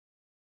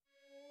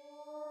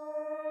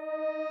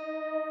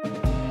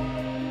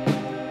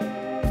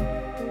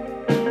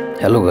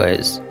Hello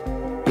guys,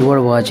 you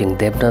are watching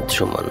Devnath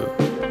Suman.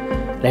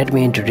 Let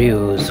me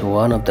introduce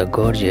one of the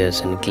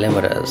gorgeous and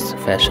glamorous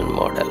fashion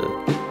model,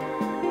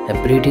 a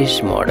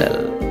British model,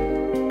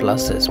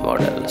 plus-size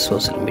model,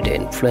 social media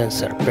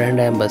influencer,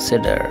 brand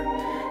ambassador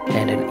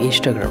and an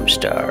Instagram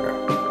star.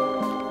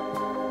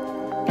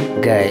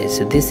 Guys,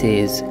 this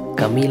is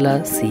Kamilla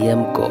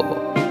Siemko.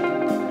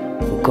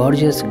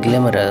 Gorgeous,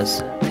 glamorous,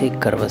 thick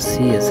curvy,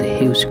 she is a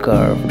huge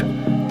curved,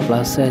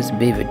 plus-size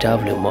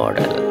BBW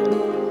model.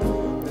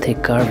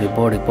 Thick curvy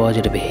body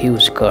positive,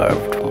 huge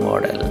curved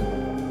model.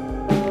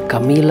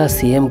 Kamilla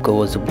Siemko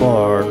was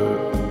born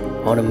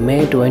on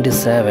May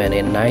 27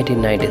 in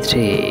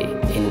 1993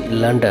 in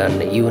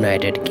London,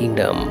 United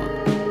Kingdom.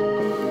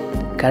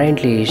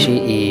 Currently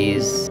she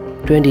is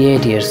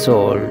 28 years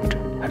old.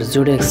 Her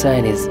zodiac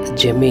sign is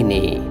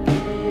Gemini.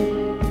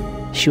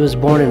 She was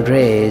born and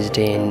raised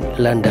in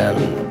London.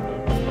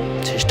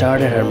 She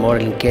started her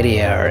modeling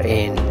career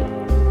in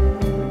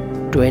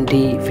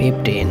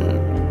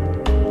 2015.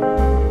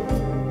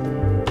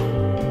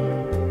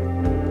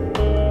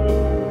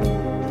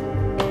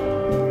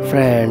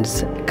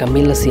 Friends,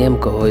 Kamilla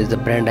Siemko is the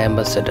brand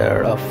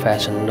ambassador of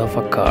Fashion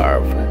Nova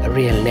Curve.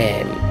 Real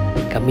name,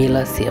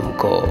 Kamilla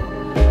Siemko.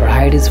 Her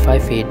height is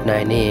 5 feet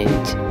 9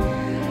 inch.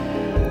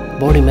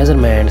 Body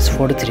measurements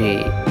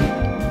 43,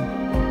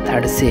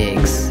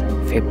 36,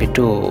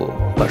 52.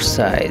 Bust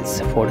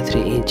size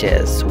 43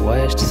 inches.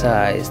 Waist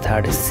size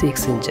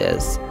 36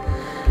 inches.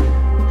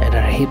 And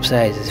her hip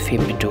size is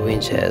 52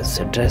 inches.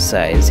 Dress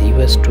size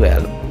US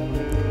 12,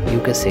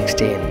 UK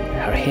 16.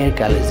 Her hair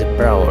color is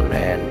brown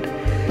and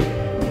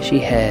she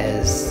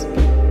has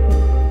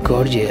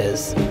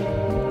gorgeous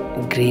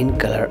green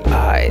color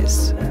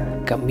eyes.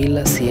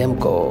 Kamilla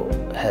Siemko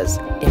has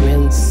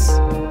immense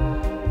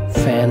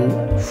fan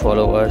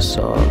followers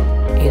on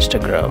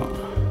Instagram.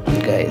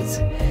 Guys,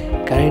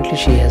 currently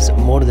she has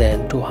more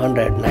than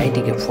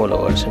 290k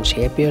followers and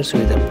she appears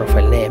with her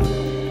profile name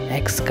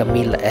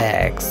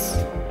XKamillaX.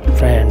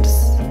 Friends,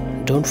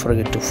 don't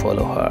forget to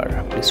follow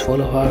her. Please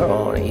follow her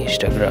on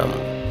Instagram.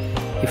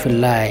 If you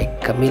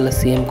like Kamilla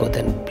Siemko,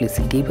 then please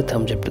give a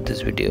thumbs up to this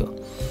video.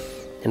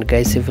 And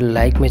guys, if you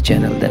like my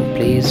channel, then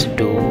please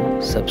do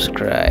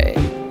subscribe.